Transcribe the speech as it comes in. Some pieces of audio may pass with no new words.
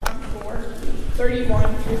31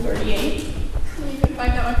 through 38. You can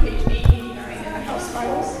find that on page 889 in the House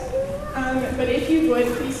Bibles. But if you would,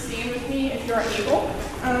 please stand with me if you are able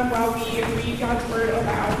while we read God's Word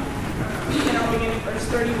aloud. And I'll begin at verse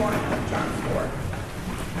 31 of John 4.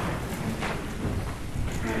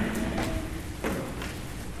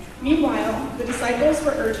 Meanwhile, the disciples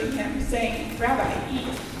were urging him, saying, "Rabbi,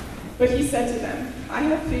 eat." But he said to them, "I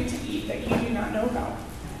have food to eat that you do not know about."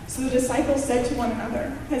 So the disciples said to one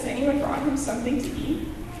another, "Has anyone brought him something to eat?"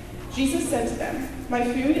 Jesus said to them, "My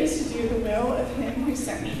food is to do the will of him who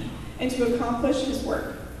sent me, and to accomplish his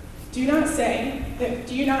work. Do you not say,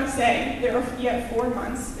 there are yet 4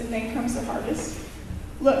 months, and then comes the harvest?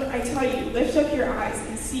 Look, I tell you, lift up your eyes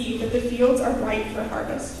and see that the fields are ripe for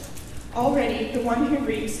harvest. Already the one who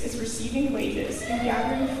reaps is receiving wages and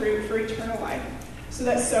gathering fruit for eternal life, so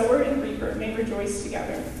that sower and reaper may rejoice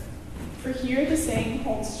together. For here the saying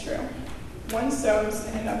holds true, one sows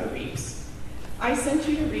and another reaps. I sent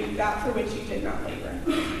you to reap that for which you did not labor.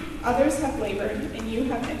 Others have labored, and you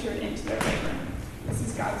have entered into their labor." This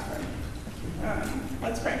is God's word.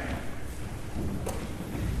 Let's pray.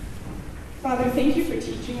 Father, thank you for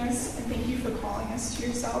teaching us, and thank you for calling us to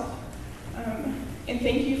yourself. And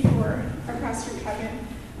thank you for our Pastor Kevin,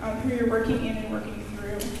 who you're working in and working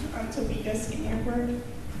through to lead us in your word.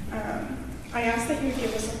 I ask that you would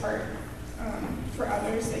give us a heart for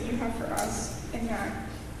others that you have for us, and that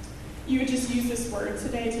you would just use this word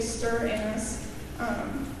today to stir in us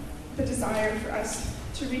the desire for us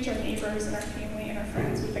to reach our neighbors and our family and our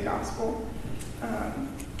friends with the gospel.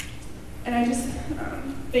 And I just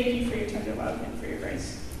thank you for your tender love and for your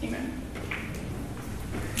grace. Amen.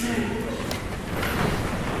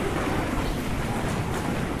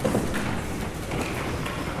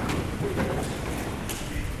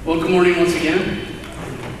 Well, good morning once again.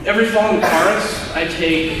 Every fall in Paris, I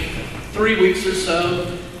take 3 weeks or so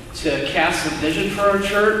to cast a vision for our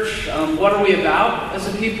church. What are we about as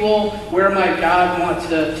a people? Where might God want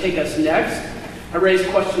to take us next? I raise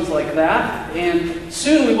questions like that, and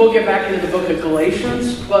soon we will get back into the book of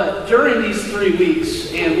Galatians, but during these 3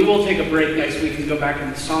 weeks, and we will take a break next week and go back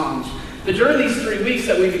into Psalms, but during these 3 weeks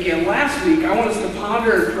that we began last week, I want us to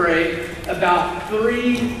ponder and pray about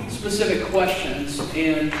 3 specific questions,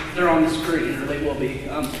 and they're on the screen, or they will be.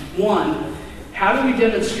 One, how do we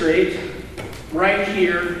demonstrate right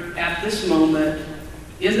here at this moment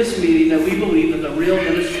in this meeting that we believe that the real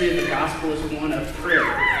ministry of the gospel is one of prayer?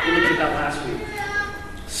 We looked at that last week.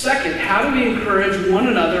 Second, how do we encourage one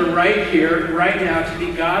another right here, right now, to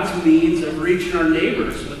be God's means of reaching our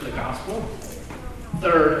neighbors with the gospel?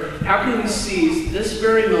 Third, how can we seize this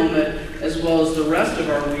very moment as well as the rest of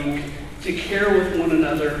our week to care with one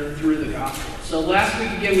another through the gospel? So last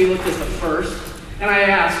week, again, we looked at the first, and I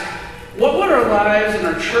asked, what would our lives and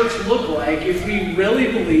our church look like if we really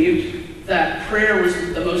believed that prayer was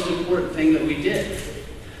the most important thing that we did?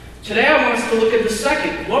 Today, I want us to look at the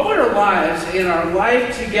second. What would our lives and our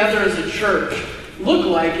life together as a church look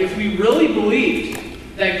like if we really believed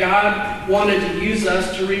that God wanted to use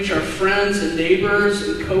us to reach our friends and neighbors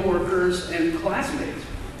and coworkers and classmates?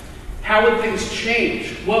 How would things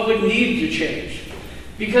change? What would need to change?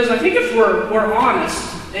 Because I think if we're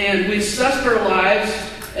honest and we assessed our lives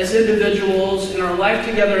as individuals and our life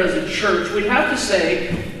together as a church, we'd have to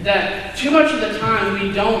say that too much of the time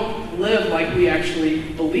we don't live like we actually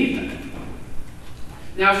believe in it.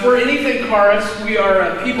 Now, if we're anything Charis, we are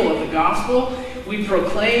a people of the gospel. We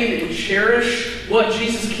proclaim and cherish what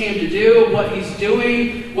Jesus came to do, what he's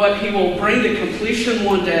doing, what he will bring to completion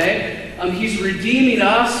one day. He's redeeming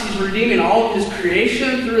us. He's redeeming all of his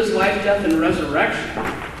creation through his life, death, and resurrection.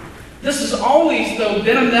 This has always, though,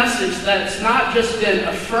 been a message that's not just been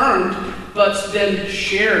affirmed, but it's been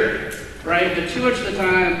shared, right? But too much of the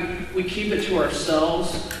time, we keep it to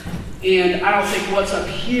ourselves. And I don't think what's up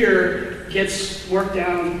here gets worked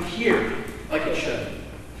down here like it should.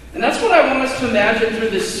 And that's what I want us to imagine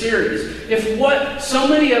through this series. If what so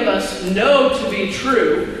many of us know to be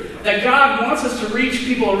true, that God wants us to reach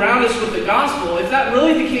people around us with the gospel, if that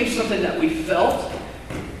really became something that we felt,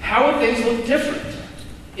 how would things look different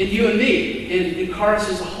in you and me, in Charis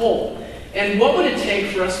as a whole? And what would it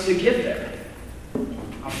take for us to get there?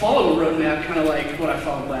 I'll follow a roadmap kind of like what I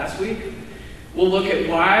followed last week. We'll look at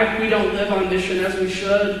why we don't live on mission as we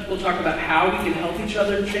should. We'll talk about how we can help each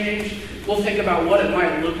other change. We'll think about what it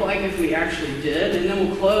might look like if we actually did. And then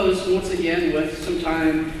we'll close once again with some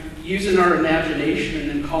time using our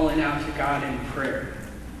imagination and calling out to God in prayer.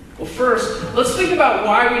 Well, first, let's think about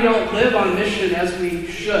why we don't live on mission as we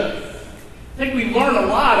should. I think we learn a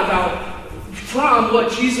lot from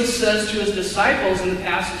what Jesus says to his disciples in the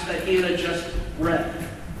passage that Hannah just read.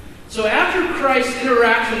 So after Christ's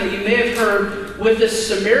interaction that you may have heard with this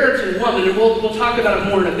Samaritan woman, and we'll talk about it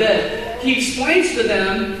more in a bit, he explains to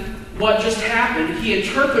them what just happened. He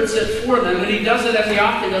interprets it for them, and he does it as he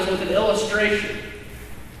often does with an illustration.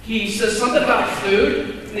 He says something about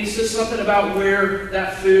food, and he says something about where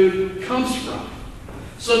that food comes from.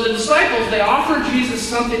 So the disciples, they offer Jesus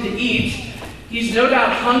something to eat. He's no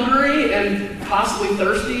doubt hungry and possibly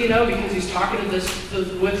thirsty, because he's talking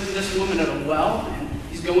with this woman at a well. And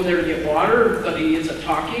he's going there to get water, but he ends up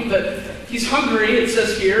talking. But he's hungry, it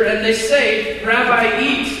says here, and they say, "Rabbi,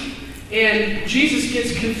 eat." And Jesus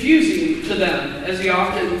gets confusing to them, as he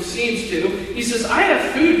often seems to. He says, "I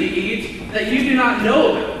have food to eat that you do not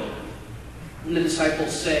know about." And the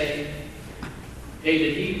disciples say, "Hey,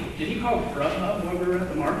 did he call Grubhub while we were at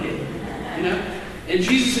the market?" And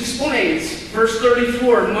Jesus explains, verse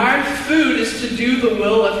 34, "My food is to do the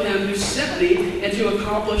will of him who sent me and to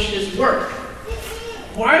accomplish his work."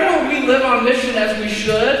 Why don't we live on mission as we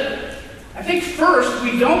should? I think first,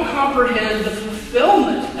 we don't comprehend the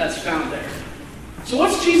fulfillment that's found there. So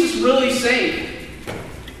what's Jesus really saying?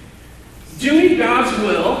 Doing God's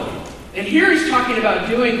will, and here he's talking about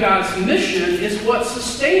doing God's mission, is what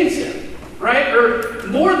sustains him, right? Or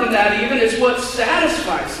more than that even, it's what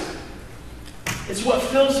satisfies him. It's what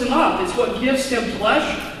fills him up. It's what gives him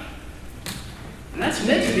pleasure. And that's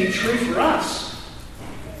meant to be true for us.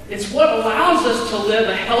 It's what allows us to live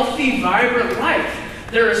a healthy, vibrant life.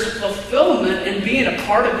 There is fulfillment in being a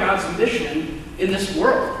part of God's mission in this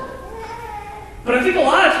world. But I think a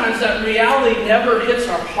lot of times that reality never hits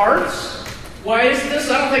our hearts. Why is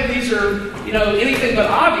this? I don't think these are, anything but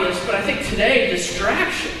obvious, but I think today,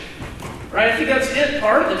 distraction. Right? I think that's it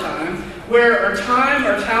part of the time, where our time,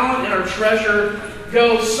 our talent, and our treasure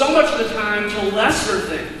go so much of the time to lesser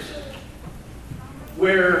things.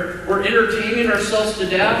 Where we're entertaining ourselves to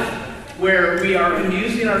death, where we are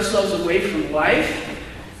amusing ourselves away from life,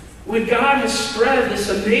 when God has spread this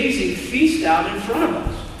amazing feast out in front of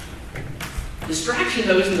us. Distraction,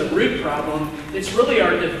 though, isn't the root problem. It's really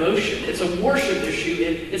our devotion. It's a worship issue.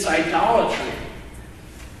 It's idolatry.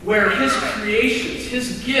 Where his creations,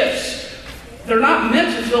 his gifts, they're not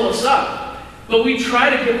meant to fill us up, but we try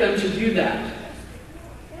to get them to do that.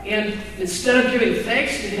 And instead of giving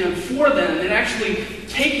thanks to him for them and actually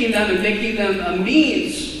taking them and making them a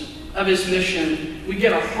means of his mission, we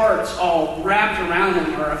get our hearts all wrapped around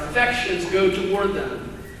them, our affections go toward them.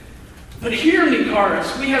 But here in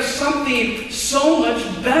Icarus, we have something so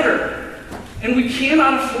much better, and we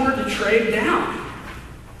cannot afford to trade down.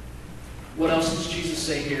 What else does Jesus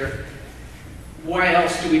say here? Why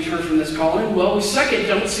else do we turn from this calling? Well, we second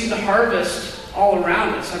don't see the harvest all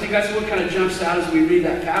around us. I think that's what kind of jumps out as we read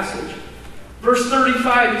that passage. Verse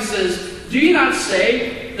 35, he says, "Do you not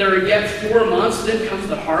say, there are yet 4 months, then comes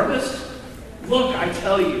the harvest? Look, I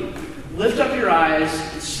tell you, lift up your eyes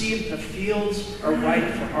and see if the fields are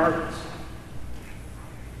ripe for harvest."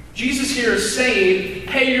 Jesus here is saying,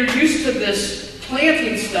 hey, you're used to this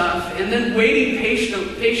planting stuff and then waiting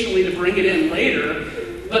patiently to bring it in later,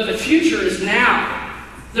 but the future is now.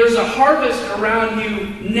 There's a harvest around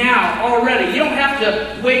you now, already. You don't have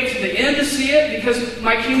to wait to the end to see it because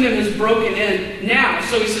my kingdom has broken in now.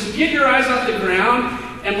 So he says, get your eyes off the ground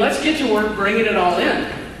and let's get to work bringing it all in.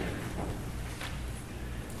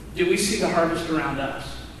 Do we see the harvest around us?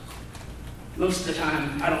 Most of the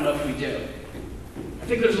time, I don't know if we do. I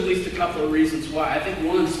think there's at least a couple of reasons why. I think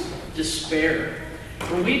one's despair.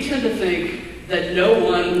 Where we tend to think that no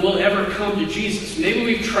one will ever come to Jesus. Maybe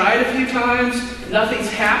we've tried a few times, nothing's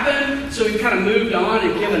happened, so we've kind of moved on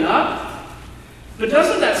and given up. But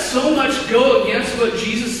doesn't that so much go against what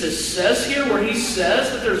Jesus says here, where he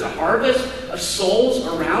says that there's a harvest of souls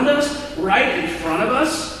around us, right in front of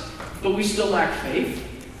us, but we still lack faith?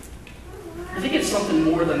 I think it's something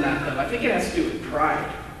more than that, though. I think it has to do with pride.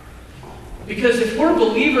 Because if we're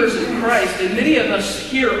believers in Christ, and many of us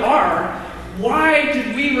here are, why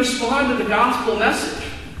did we respond to the gospel message?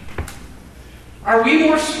 Are we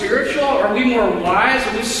more spiritual? Are we more wise?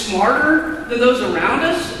 Are we smarter than those around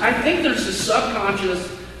us? I think there's this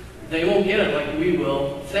subconscious, they won't get it like we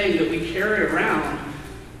will, thing that we carry around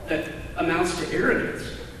that amounts to arrogance.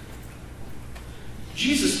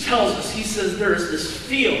 Jesus tells us, he says there is this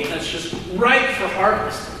field that's just ripe for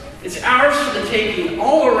harvest. It's ours for the taking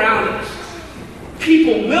all around us.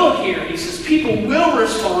 People will hear, he says, people will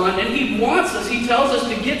respond, and he wants us, he tells us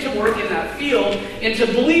to get to work in that field and to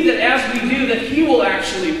believe that as we do, that he will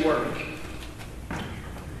actually work.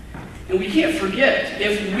 And we can't forget,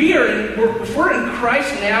 if we're in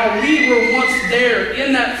Christ now, we were once there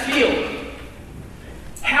in that field.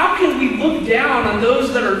 How can we look down on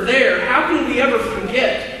those that are there? How can we ever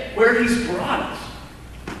forget where he's brought us?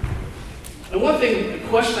 And one thing, a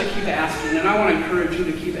question I keep asking, and I want to encourage you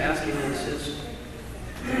to keep asking this, is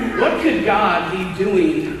what could God be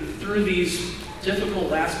doing through these difficult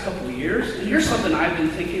last couple of years? And here's something I've been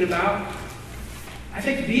thinking about. I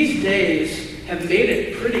think these days have made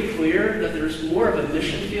it pretty clear that there's more of a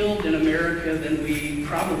mission field in America than we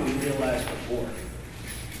probably realized before.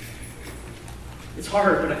 It's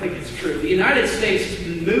hard, but I think it's true. The United States has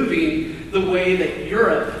been moving the way that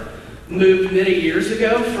Europe moved many years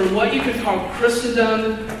ago, from what you could call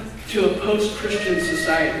Christendom to a post-Christian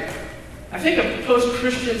society. I think a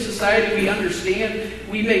post-Christian society, we understand,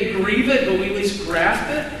 we may grieve it, but we at least grasp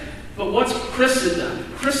it. But what's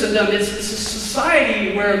Christendom? Christendom is a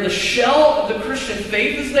society where the shell of the Christian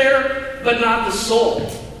faith is there, but not the soul.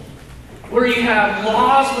 Where you have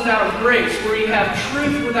laws without grace, where you have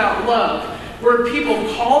truth without love, where people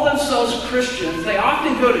call themselves Christians. They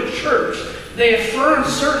often go to church. They affirm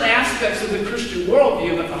certain aspects of the Christian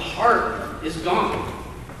worldview, but the heart is gone.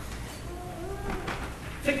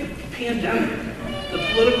 Think of the pandemic, the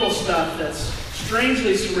political stuff that's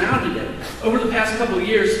strangely surrounded it over the past couple of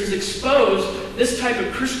years has exposed this type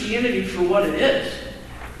of Christianity for what it is.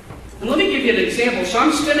 And let me give you an example. So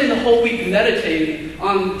I'm spending the whole week meditating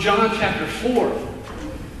on John chapter 4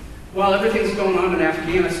 while everything's going on in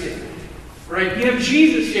Afghanistan. Right? You have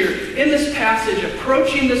Jesus here in this passage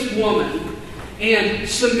approaching this woman, and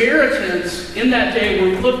Samaritans in that day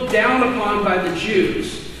were looked down upon by the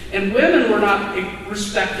Jews. And women were not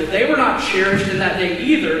respected. They were not cherished in that day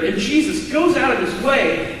either. And Jesus goes out of his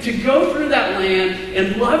way to go through that land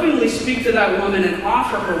and lovingly speak to that woman and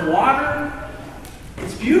offer her water.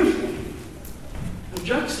 It's beautiful. Well,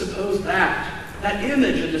 juxtapose that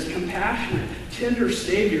image of this compassionate, tender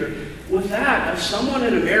Savior with that of someone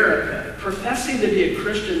in America professing to be a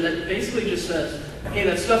Christian that basically just says, hey,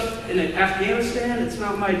 that stuff in Afghanistan, it's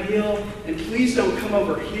not my deal, and please don't come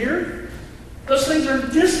over here. Those things are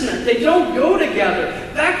dissonant. They don't go together.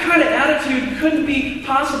 That kind of attitude couldn't be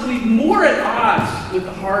possibly more at odds with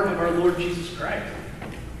the heart of our Lord Jesus Christ.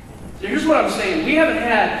 So here's what I'm saying. We haven't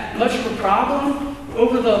had much of a problem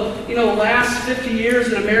over the last 50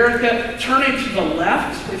 years in America turning to the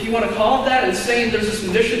left, if you want to call it that, and saying there's this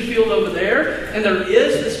mission field over there, and there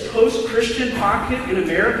is this post-Christian pocket in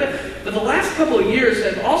America. But the last couple of years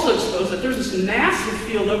have also exposed that there's this massive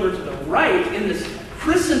field over to the right in this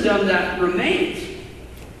Christendom that remains.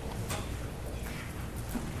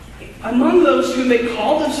 Among those who may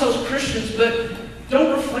call themselves Christians but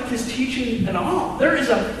don't reflect his teaching at all. There is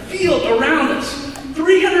a field around us,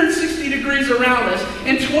 360 degrees around us.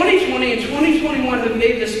 And 2020 and 2021 have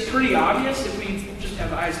made this pretty obvious if we just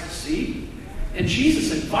have eyes to see. And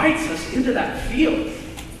Jesus invites us into that field.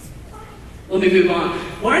 Let me move on.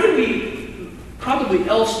 Why do we probably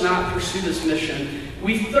else not pursue this mission?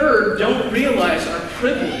 We third don't realize our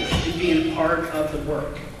privilege in being part of the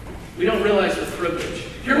work. We don't realize the privilege.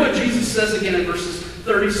 Hear what Jesus says again in verses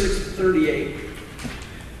 36 to 38.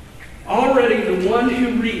 Already the one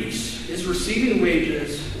who reaps is receiving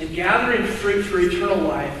wages and gathering fruit for eternal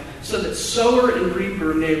life, so that sower and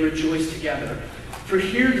reaper may rejoice together. For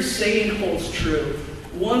here the saying holds true,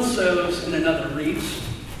 one sows and another reaps.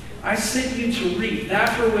 I sent you to reap that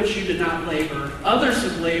for which you did not labor. Others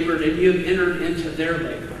have labored, and you have entered into their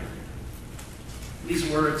labor. These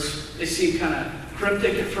words, they seem kind of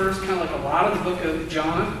cryptic at first, kind of like a lot of the book of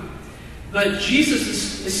John. But Jesus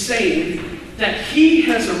is saying that he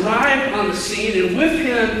has arrived on the scene, and with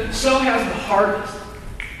him, so has the harvest.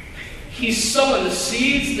 He's sowing the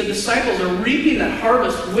seeds. The disciples are reaping that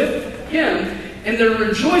harvest with him. And they're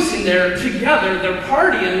rejoicing there together. They're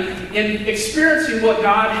partying and experiencing what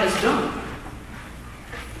God has done.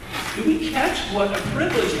 Do we catch what a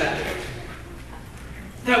privilege that is?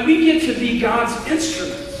 That we get to be God's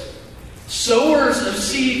instruments. Sowers of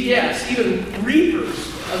seed, yes. Even reapers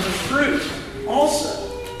of the fruit also.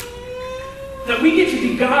 That we get to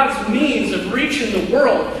be God's means of reaching the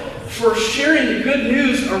world for sharing the good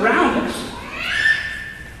news around us.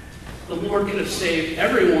 The Lord could have saved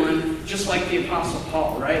everyone, just like the Apostle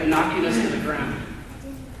Paul, right? Knocking us to the ground.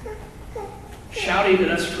 Shouting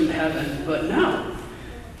at us from heaven. But no.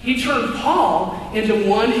 He turned Paul into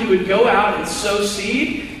one who would go out and sow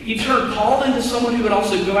seed. He turned Paul into someone who would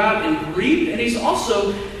also go out and reap. And he's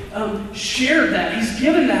also shared that. He's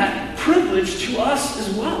given that privilege to us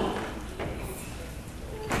as well.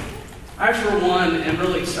 I, for one, am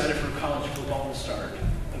really excited for college football to start.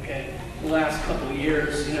 Okay? The last couple of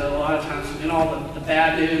years, a lot of times in all the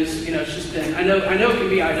bad news, it's just been, I know it can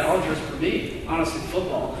be idolatrous for me, honestly,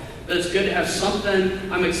 football. But it's good to have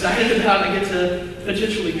something I'm excited about I get to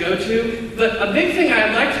potentially go to. But a big thing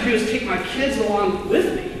I'd like to do is take my kids along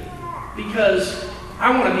with me. Because I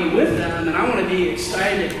want to be with them, and I want to be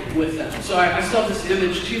excited with them. So I still have this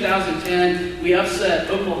image, 2010, we upset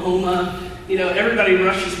Oklahoma. You know, everybody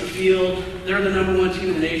rushes the field. They're the #1 team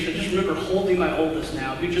in the nation. I just remember holding my oldest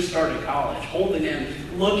now, who just started college, holding him,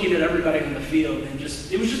 looking at everybody on the field, and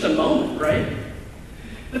it was just a moment, right?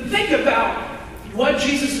 But think about what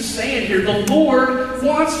Jesus is saying here. The Lord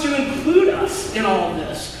wants to include us in all of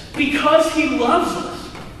this because he loves us.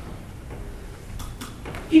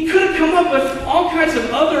 He could have come up with all kinds of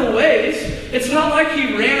other ways. It's not like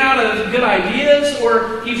he ran out of good ideas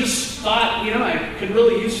or he just thought, I could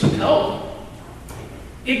really use some help.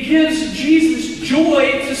 It gives Jesus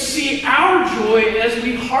joy to see our joy as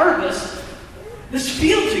we harvest this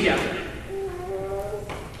field together.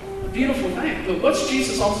 A beautiful thing. But what's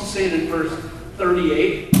Jesus also saying in verse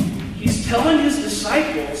 38? He's telling his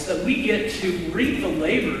disciples that we get to reap the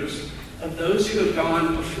labors of those who have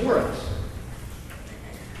gone before us.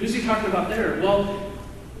 Who's he talking about there? Well,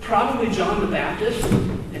 probably John the Baptist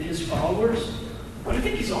and his followers. But I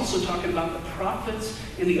think he's also talking about the prophets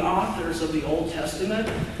and the authors of the Old Testament.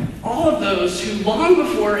 All of those who long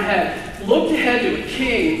before had looked ahead to a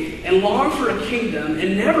king and longed for a kingdom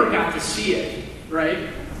and never got to see it, right?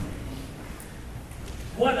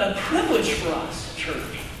 What a privilege for us,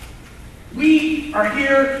 church. We are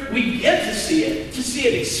here, we get to see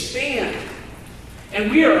it expand. And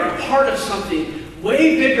we are a part of something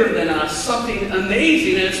way bigger than us, something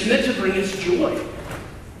amazing, and it's meant to bring us joy.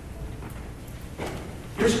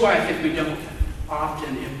 Here's why I think we don't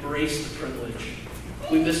often embrace the privilege.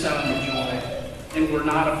 We miss out on the joy, and we're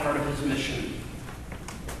not a part of his mission.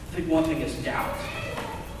 I think one thing is doubt.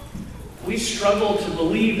 We struggle to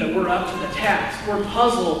believe that we're up to the task. We're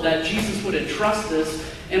puzzled that Jesus would entrust us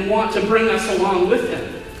and want to bring us along with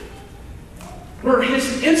him. We're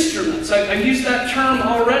his instruments. I've used that term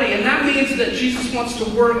already, and that means that Jesus wants to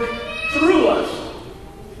work through us.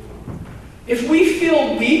 If we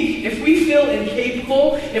feel weak, if we feel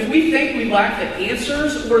incapable, if we think we lack the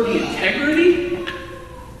answers or the integrity,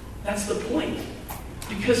 that's the point.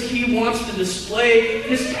 Because he wants to display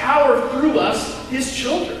his power through us, his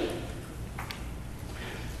children.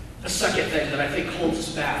 A second thing that I think holds us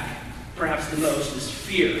back, perhaps the most, is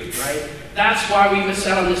fear, right? That's why we miss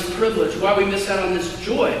out on this privilege, why we miss out on this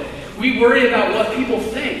joy. We worry about what people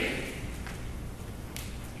think.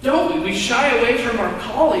 Don't we? We shy away from our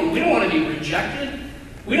calling. We don't want to be rejected.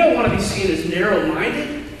 We don't want to be seen as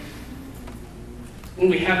narrow-minded. When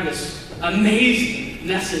we have this amazing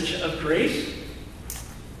message of grace.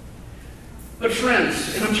 But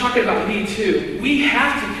friends, and I'm talking about me too, we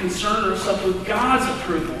have to concern ourselves with God's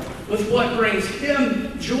approval, with what brings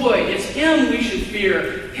him joy. It's him we should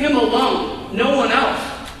fear, him alone, no one else.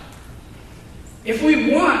 If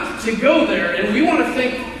we want to go there and we want to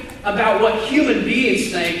think about what human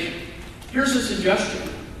beings think, here's a suggestion.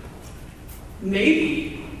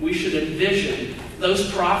 Maybe we should envision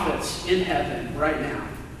those prophets in heaven right now,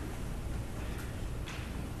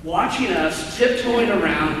 watching us, tiptoeing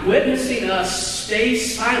around, witnessing us stay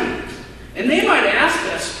silent. And they might ask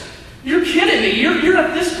us, "You're kidding me. You're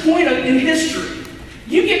at this point in history.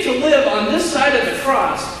 You get to live on this side of the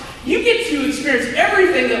cross. You get to experience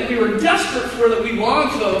everything that we were desperate for, that we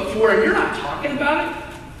longed for, and you're not talking about it?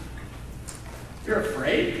 You're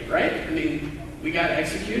afraid, right? I mean, we got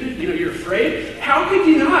executed. You're afraid. How could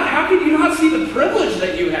you not? How could you not see the privilege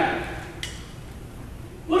that you have?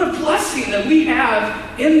 What a blessing that we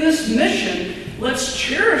have in this mission. Let's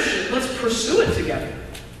cherish it. Let's pursue it together."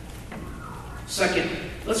 Second,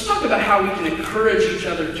 let's talk about how we can encourage each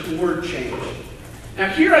other toward change. Now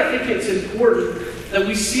here I think it's important that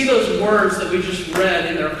we see those words that we just read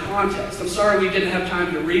in their context. I'm sorry we didn't have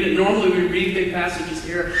time to read it. Normally we read big passages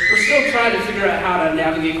here. We're still trying to figure out how to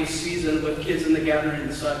navigate this season with kids in the gathering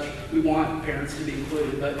and such. We want parents to be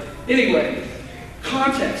included. But anyway,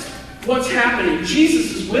 context. What's happening?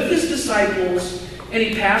 Jesus is with his disciples and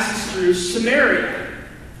he passes through Samaria,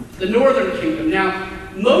 the northern kingdom. Now,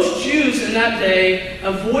 most Jews in that day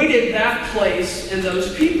avoided that place and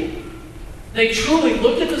those people. They truly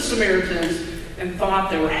looked at the Samaritans and thought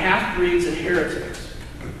they were half-breeds and heretics.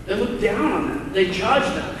 They looked down on them. They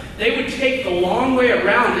judged them. They would take the long way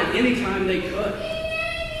around it anytime they could.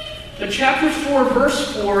 But chapter 4,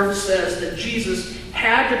 verse 4 says that Jesus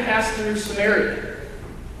had to pass through Samaria.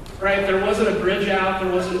 Right? There wasn't a bridge out.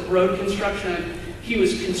 There wasn't road construction. He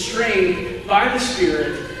was constrained by the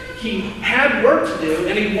Spirit. He had work to do,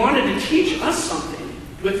 and he wanted to teach us something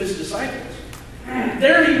with his disciples.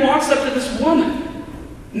 There he walks up to this woman.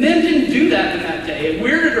 Men didn't do that in that day. It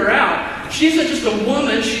weirded her out. She isn't just a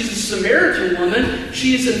woman. She's a Samaritan woman.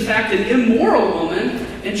 She is, in fact, an immoral woman.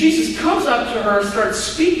 And Jesus comes up to her, starts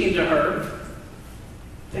speaking to her.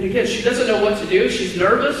 And again, she doesn't know what to do. She's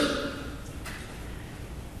nervous.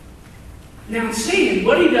 Now, Satan,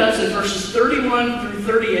 what he does in verses 31 through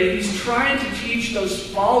 38, he's trying to teach those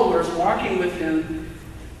followers walking with him,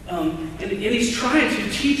 and he's trying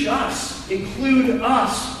to teach us, include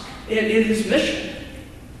us in his mission.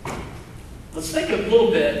 Let's think a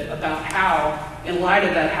little bit about how, in light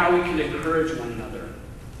of that, how we can encourage one another.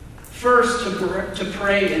 First, to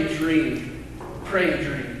pray and dream. Pray and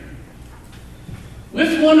dream.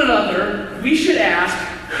 With one another, we should ask,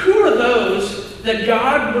 who are those that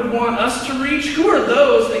God would want us to reach? Who are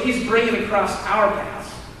those that he's bringing across our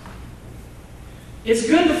paths? It's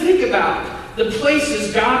good to think about the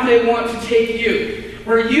places God may want to take you,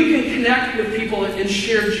 where you can connect with people and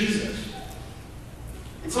share Jesus.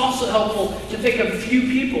 It's also helpful to think of a few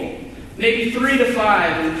people, maybe 3 to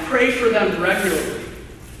 5, and pray for them regularly.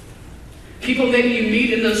 People maybe you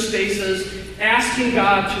meet in those spaces, asking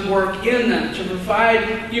God to work in them, to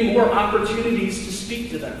provide you more opportunities to speak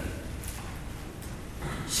to them.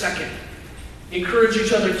 Second, encourage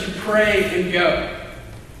each other to pray and go.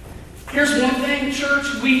 Here's one thing, church,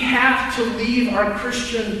 we have to leave our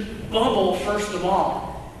Christian bubble first of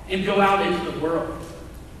all and go out into the world.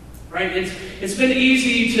 Right? It's been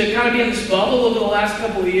easy to kind of be in this bubble over the last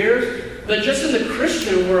couple of years, but just in the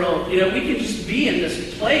Christian world, we can just be in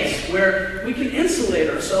this place where we can insulate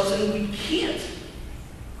ourselves, and we can't.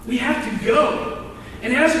 We have to go.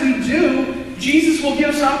 And as we do, Jesus will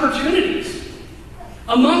give us opportunities.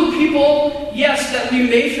 Among people, yes, that we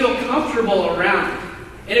may feel comfortable around.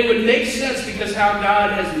 And it would make sense because how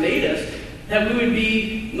God has made us, that we would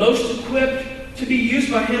be most equipped to be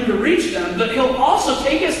used by him to reach them, but he'll also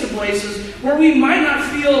take us to places where we might not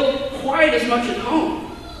feel quite as much at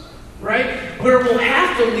home, right? Where we'll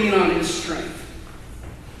have to lean on his strength.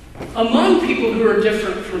 Among people who are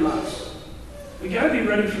different from us, we got to be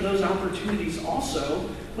ready for those opportunities also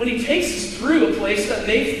when he takes us through a place that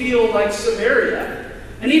may feel like Samaria,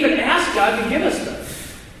 and even ask God to give us them.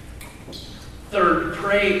 Third,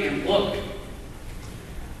 pray and look.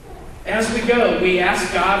 As we go, we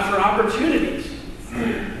ask God for opportunities.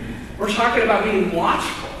 We're talking about being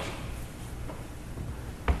watchful.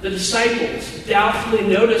 The disciples doubtfully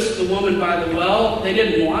noticed the woman by the well. They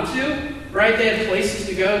didn't want to, right? They had places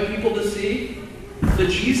to go, people to see. But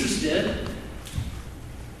Jesus did.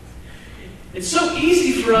 It's so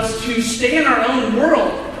easy for us to stay in our own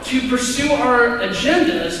world, to pursue our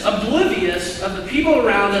agendas, oblivious of the people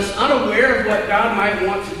around us, unaware of what God might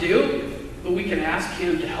want to do. But we can ask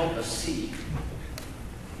him to help us see.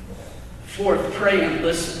 Fourth, pray and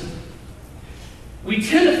listen. We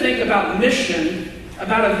tend to think about mission,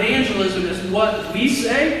 about evangelism as what we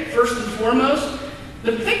say, first and foremost.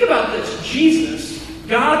 But think about this. Jesus,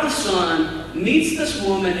 God the Son, meets this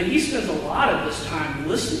woman, and he spends a lot of this time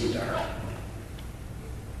listening to her.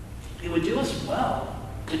 It would do us well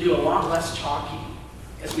to do a lot less talking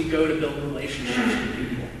as we go to build relationships with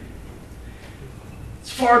people. It's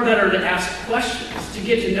far better to ask questions, to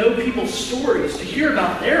get to know people's stories, to hear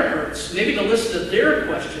about their hurts, maybe to listen to their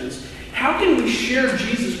questions. How can we share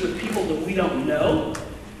Jesus with people that we don't know?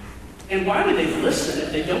 And why would they listen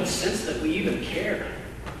if they don't sense that we even care?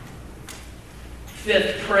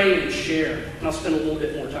 Fifth, pray and share. And I'll spend a little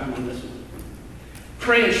bit more time on this one.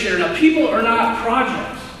 Pray and share. Now, people are not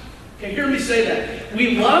projects. Okay, hear me say that.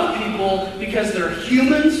 We love people because they're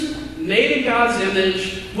humans, made in God's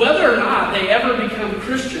image, whether or not they ever become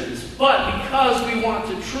Christians. But because we want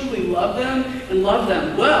to truly love them and love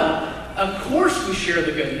them well, of course we share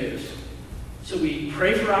the good news. So we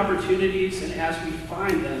pray for opportunities, and as we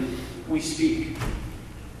find them, we speak.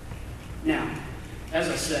 Now, as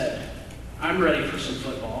I said, I'm ready for some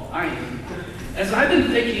football. I am. As I've been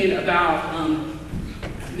thinking about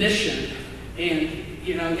mission and,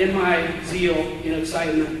 in my zeal,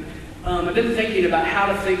 excitement, I've been thinking about how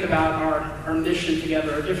to think about our mission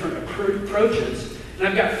together, our different approaches. And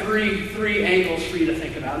I've got three angles for you to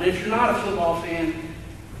think about. And if you're not a football fan,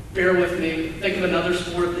 bear with me. Think of another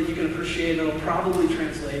sport that you can appreciate. It'll probably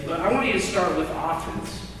translate. But I want you to start with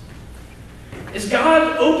offense. As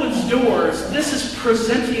God opens doors, this is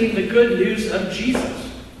presenting the good news of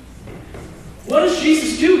Jesus. What does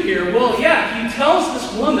Jesus do here? Well, yeah, he tells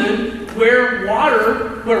this woman where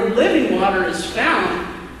living water is found.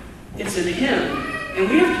 It's in him. And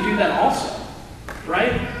we have to do that also,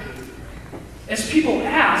 right? As people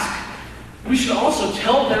ask, we should also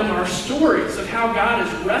tell them our stories of how God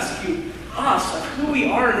has rescued us, of who we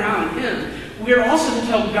are now in him. We are also to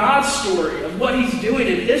tell God's story of what he's doing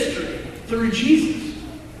in history through Jesus.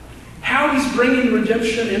 How he's bringing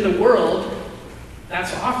redemption in the world.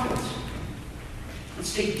 That's offense.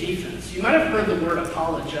 Let's take defense. You might have heard the word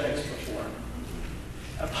apologetics before.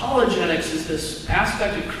 Apologetics is this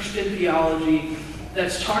aspect of Christian theology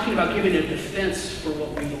that's talking about giving a defense for what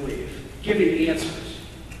we believe, giving answers.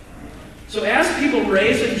 So as people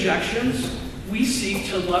raise objections, we seek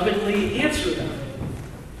to lovingly answer them.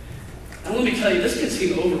 And let me tell you, this can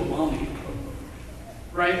seem overwhelming,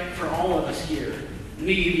 right, for all of us here,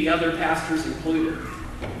 me, the other pastors included.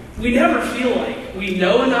 We never feel like we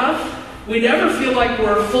know enough. We never feel like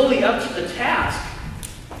we're fully up to the task.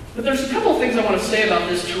 But there's a couple of things I want to say about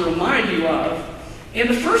this to remind you of. And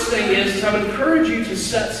the first thing is I would encourage you to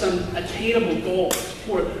set some attainable goals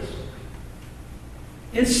for this.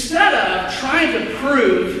 Instead of trying to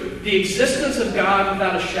prove the existence of God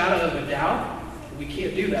without a shadow of a doubt, we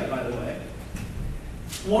can't do that, by the way,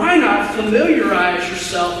 why not familiarize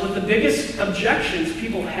yourself with the biggest objections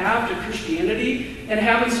people have to Christianity and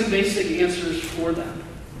having some basic answers for them?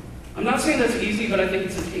 I'm not saying that's easy, but I think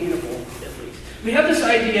it's attainable, at least. We have this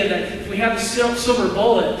idea that if we have the silver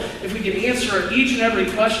bullet, if we can answer each and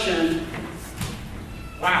every question,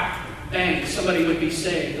 wow, bang, somebody would be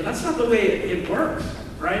saved. But that's not the way it works,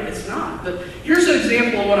 right? It's not. But here's an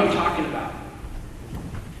example of what I'm talking about.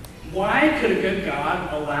 Why could a good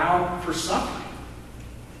God allow for suffering?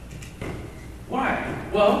 Why?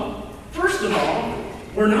 Well, first of all,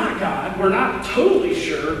 we're not God. We're not totally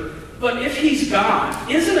sure. But if he's God,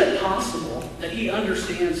 isn't it possible that he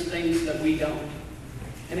understands things that we don't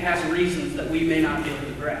and has reasons that we may not be able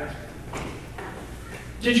to grasp?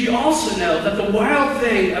 Did you also know that the wild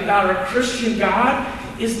thing about our Christian God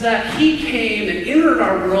is that he came and entered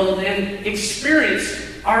our world and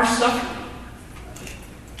experienced our suffering?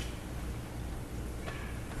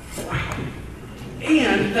 Wow.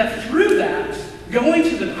 And that through that, going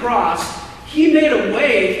to the cross, he made a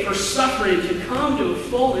way for suffering to come to a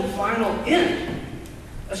full and final end.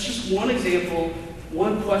 That's just one example,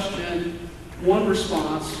 one question, one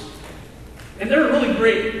response. And there are really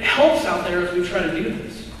great helps out there as we try to do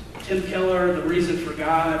this. Tim Keller, The Reason for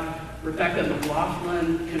God, Rebecca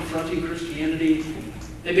McLaughlin, Confronting Christianity.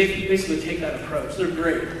 They basically take that approach. They're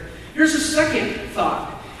great. Here's a second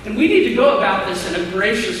thought. And we need to go about this in a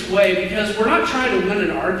gracious way because we're not trying to win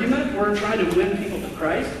an argument. We're trying to win people to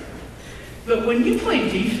Christ. But when you play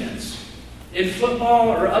defense in football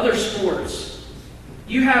or other sports,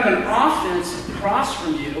 you have an offense across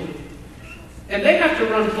from you, and they have to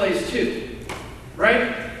run plays too,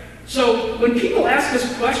 right? So when people ask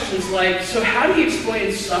us questions like, so how do you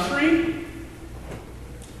explain suffering?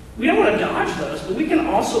 We don't want to dodge those, but we can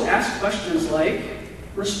also ask questions like,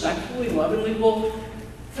 respectfully, lovingly, well,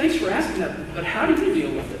 thanks for asking that, but how do you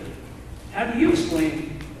deal with it? How do you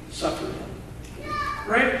explain suffering?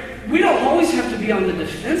 Right? We don't always have to be on the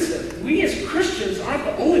defensive. We as Christians aren't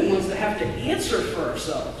the only ones that have to answer for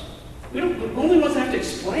ourselves. We're the only ones that have to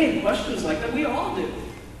explain questions like that. We all do.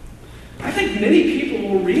 I think many people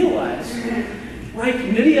will realize, like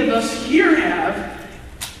many of us here have,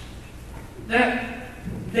 that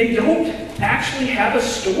they don't actually have a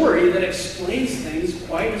story that explains things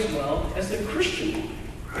quite as well as the Christian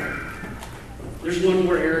one. There's one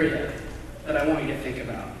more area that I want you to think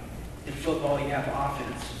about. In football, you have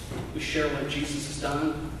offense. We share what Jesus has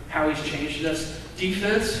done, how he's changed us.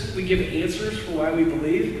 Defense, we give answers for why we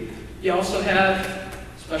believe. You also have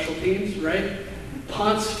special teams, right?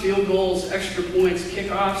 Punts, field goals, extra points,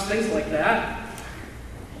 kickoffs, things like that.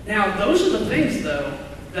 Now, those are the things, though,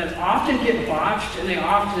 that often get botched, and they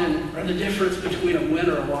often are the difference between a win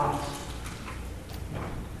or a loss.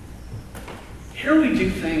 Here we do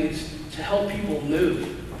things to help people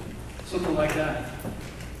move, something like that.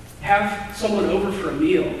 Have someone over for a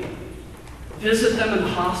meal. Visit them in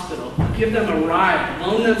the hospital. Give them a ride.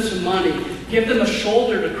 Loan them some money. Give them a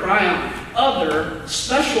shoulder to cry on. Other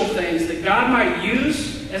special things that God might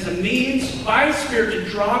use as a means by the Spirit to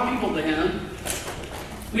draw people to him.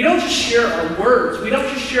 We don't just share our words. We don't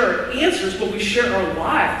just share our answers, but we share our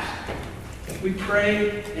lives. We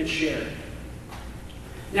pray and share.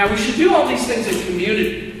 Now, we should do all these things in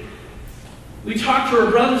community. We talk to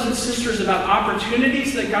our brothers and sisters about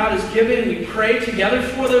opportunities that God has given. We pray together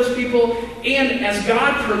for those people. And as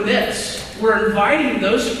God permits, we're inviting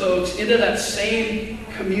those folks into that same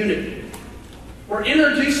community. We're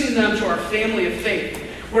introducing them to our family of faith,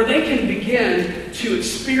 where they can begin to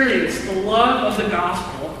experience the love of the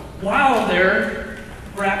gospel while they're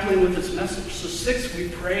grappling with its message. So 6, we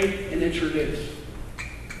pray and introduce.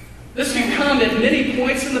 This can come at many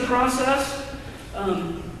points in the process,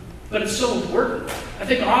 but it's so important. I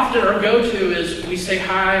think often our go-to is we say,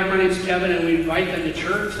 hi, my name's Kevin, and we invite them to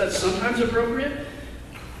church. That's sometimes appropriate.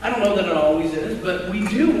 I don't know that it always is, but we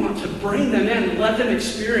do want to bring them in and let them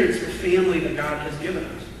experience the family that God has given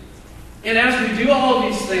us. And as we do all of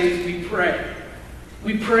these things, we pray.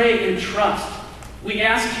 We pray and trust. We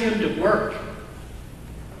ask him to work.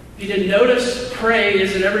 If you didn't notice, pray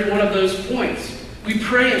is in every one of those points. We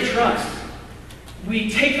pray and trust.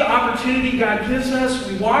 We take the opportunity God gives us,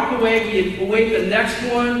 we walk away, we await the next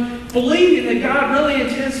one, believing that God really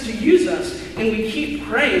intends to use us, and we keep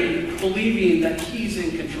praying, believing that he's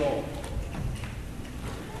in control.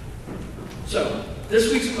 So,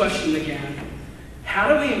 this week's question again, how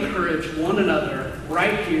do we encourage one another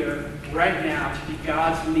right here, right now, to be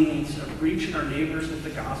God's means of reaching our neighbors with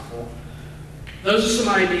the gospel? Those are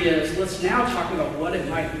some ideas. Let's now talk about what it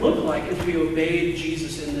might look like if we obeyed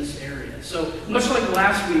Jesus in this area. So, much like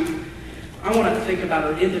last week, I want to think about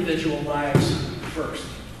our individual lives first.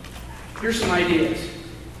 Here's some ideas.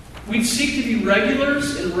 We'd seek to be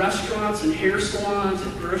regulars in restaurants and hair salons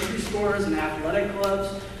and grocery stores and athletic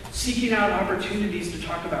clubs, seeking out opportunities to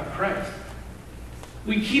talk about Christ.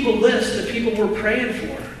 We keep a list of people we're praying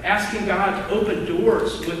for, asking God to open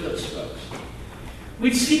doors with those folks.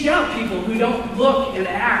 We'd seek out people who don't look and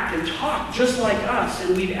act and talk just like us,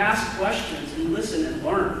 and we'd ask questions and listen and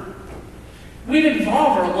learn. We'd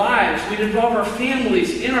involve our lives, we'd involve our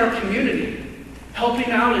families in our community,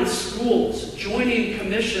 helping out in schools, joining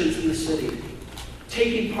commissions in the city,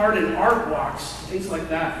 taking part in art walks, things like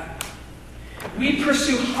that. We'd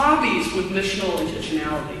pursue hobbies with missional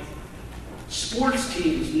intentionality. Sports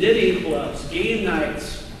teams, knitting clubs, game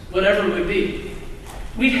nights, whatever it would be.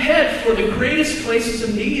 We'd head for the greatest places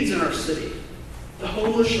of needs in our city. The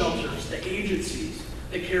homeless shelters, the agencies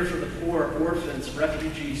that care for the poor, orphans,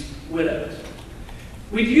 refugees, widows.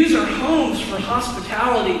 We'd use our homes for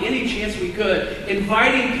hospitality any chance we could,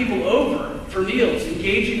 inviting people over for meals,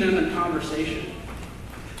 engaging them in conversation.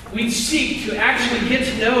 We'd seek to actually get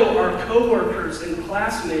to know our coworkers and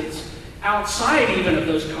classmates outside even of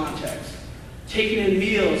those contexts, taking in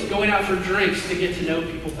meals, going out for drinks to get to know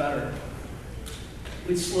people better.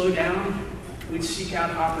 We'd slow down, we'd seek out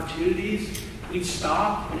opportunities, we'd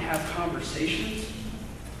stop and have conversations.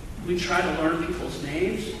 We'd try to learn people's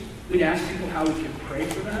names. We'd ask people how we could pray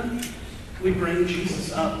for them. We'd bring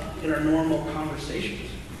Jesus up in our normal conversations.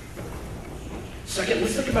 Second,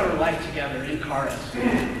 let's think about our life together in Caris.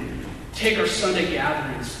 Take our Sunday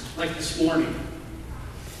gatherings, like this morning.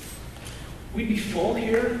 We'd be full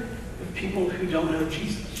here with people who don't know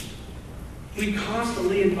Jesus. We'd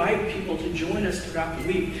constantly invite people to join us throughout the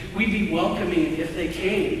week. We'd be welcoming if they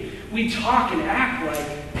came. We'd talk and act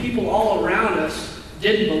like people all around us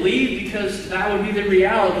didn't believe, because that would be the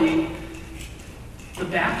reality. The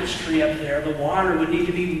baptistry up there, the water would need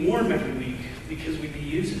to be warm every week because we'd be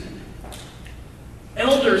using it.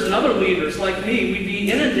 Elders and other leaders like me, we'd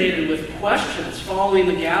be inundated with questions following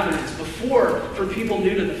the gatherings for people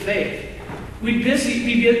new to the faith. We'd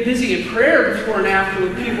be busy in prayer before and after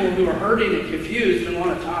with people who are hurting and confused and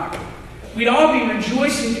want to talk. We'd all be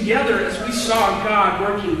rejoicing together as we saw God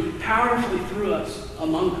working powerfully through us,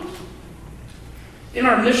 among us. In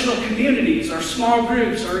our missional communities, our small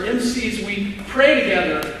groups, our MCs, we pray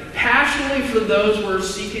together passionately for those we're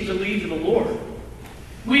seeking to lead to the Lord.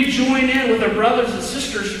 We join in with our brothers and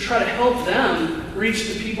sisters to try to help them reach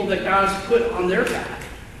the people that God has put on their path.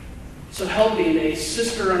 So helping a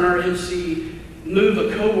sister on our MC move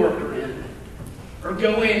a coworker in, or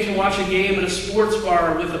going to watch a game in a sports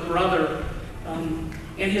bar with a brother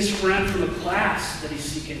and his friend from a class that he's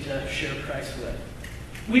seeking to share Christ with.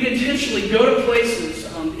 We'd intentionally go to places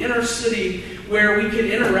in our city where we could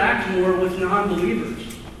interact more with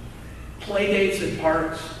non-believers. Play dates at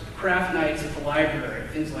parks, craft nights at the library,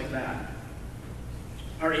 things like that.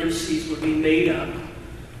 Our MCs would be made up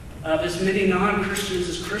of as many non-Christians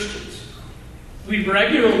as Christians. We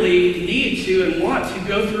regularly need to and want to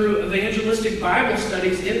go through evangelistic Bible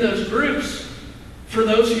studies in those groups. For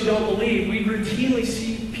those who don't believe, we routinely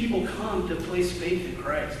see people come to place faith in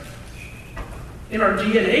Christ. In our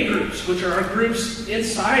DNA groups, which are our groups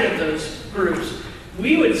inside of those groups,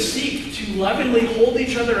 we would seek to lovingly hold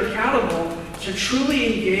each other accountable to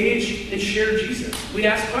truly engage and share Jesus. We'd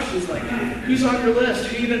ask questions like, who's on your list?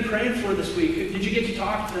 Who you been praying for this week? Did you get to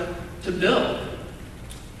talk to Bill?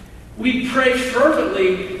 We pray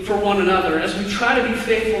fervently for one another as we try to be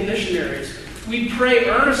faithful missionaries. We pray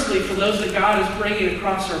earnestly for those that God is bringing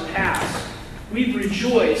across our paths. We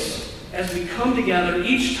rejoice as we come together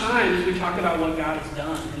each time as we talk about what God has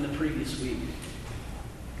done in the previous week.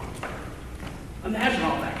 Imagine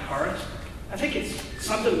all that, Caris. I think it's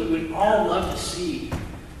something we would all love to see,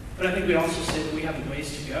 but I think we'd also say that we have a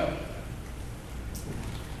ways to go.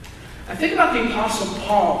 I think about the Apostle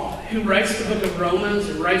Paul, who writes the book of Romans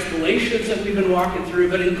and writes Galatians that we've been walking through.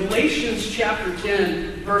 But in Galatians chapter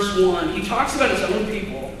 10, verse 1, he talks about his own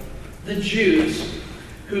people, the Jews,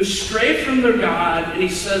 who strayed from their God, and he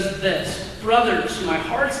says this, "Brothers, my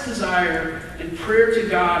heart's desire and prayer to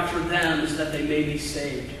God for them is that they may be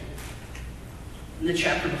saved." In the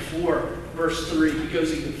chapter before, verse 3, he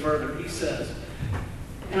goes even further. He says,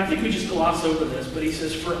 and I think we just gloss over this, but he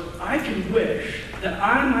says, "For I can wish that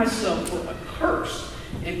I myself were accursed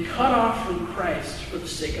and cut off from Christ for the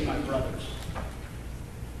sake of my brothers."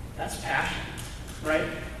 That's passion, right?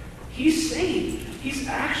 He's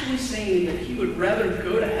actually saying that he would rather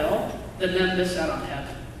go to hell than then miss out on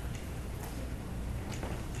heaven.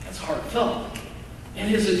 That's heartfelt. And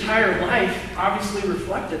his entire life obviously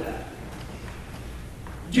reflected that.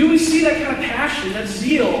 Do we see that kind of passion, that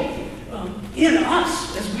zeal in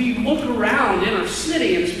us as we look around in our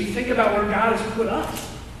city and as we think about where God has put us?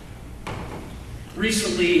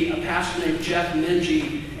 Recently, a pastor named Jeff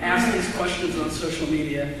Minji asked these questions on social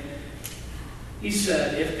media. He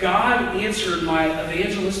said, "If God answered my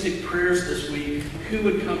evangelistic prayers this week, who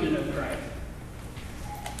would come to know Christ?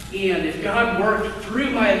 And if God worked through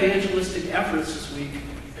my evangelistic efforts this week,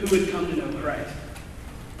 who would come to know Christ?"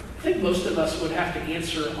 I think most of us would have to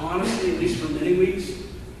answer honestly, at least for many weeks,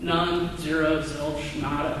 none, zero, zilch,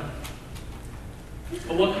 nada.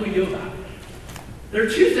 But what can we do about it? There are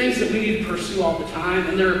two things that we need to pursue all the time,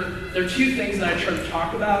 and there are two things that I try to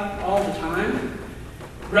talk about all the time: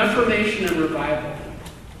 reformation and revival.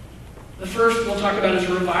 The first we'll talk about is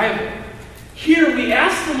revival. Here we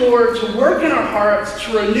ask the Lord to work in our hearts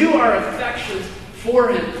to renew our affections for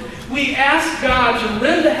him. We ask God to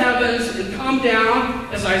rend the heavens and come down,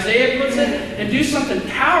 as Isaiah puts it, and do something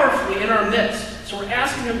powerfully in our midst. So we're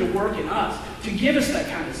asking him to work in us, to give us that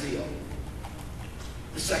kind of zeal.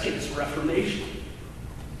 The second is reformation.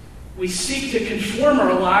 We seek to conform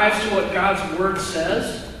our lives to what God's word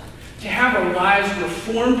says, to have our lives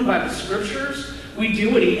reformed by the scriptures. We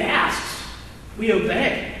do what he asks. We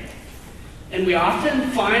obey. And we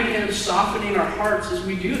often find him softening our hearts as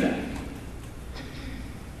we do that.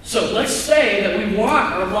 So let's say that we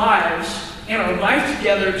want our lives and our life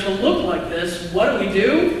together to look like this. What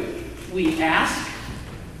do? We ask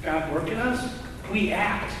God work in us. We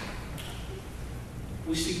act.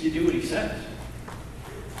 We seek to do what he says.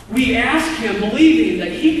 We ask him believing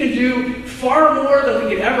that he can do far more than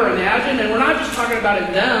we could ever imagine. And we're not just talking about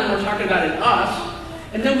in them, we're talking about in us.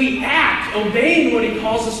 And then we act, obeying what he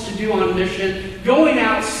calls us to do on mission, going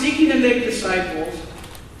out, seeking to make disciples.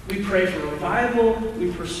 We pray for revival,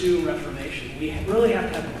 we pursue reformation. We really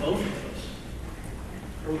have to have both of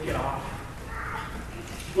those, or we get off.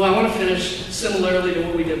 Well, I want to finish similarly to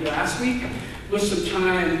what we did last week with some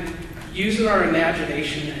time using our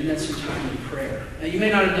imagination and then some time in prayer. Now, you may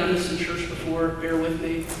not have done this in church before. Bear with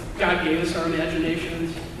me. God gave us our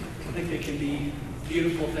imaginations. I think they can be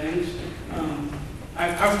beautiful things.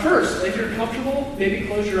 First, if you're comfortable, maybe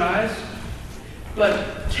close your eyes.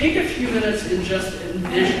 But take a few minutes and just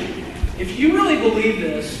envision. If you really believe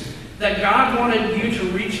this, that God wanted you to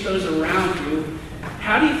reach those around you,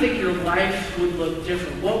 how do you think your life would look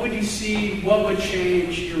different? What would you see? What would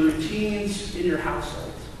change your routines in your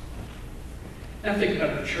household? Now think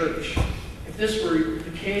about our church. If this were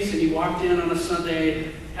the case and you walked in on a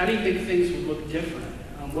Sunday, how do you think things would look different?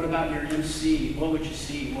 What about your MC? What would you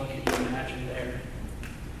see? What can you imagine there?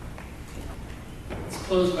 Let's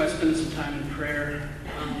close by spending some time in prayer.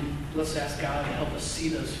 Let's ask God to help us see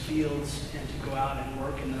those fields and to go out and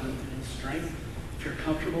work in them in strength. If you're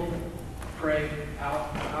comfortable, pray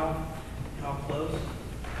out loud, and I'll close.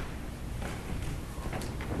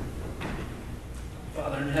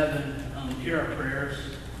 Father in heaven, hear our prayers.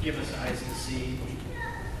 Give us eyes to see.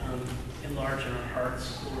 Enlarge in our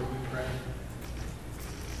hearts, Lord, we pray.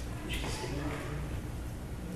 In Jesus' name.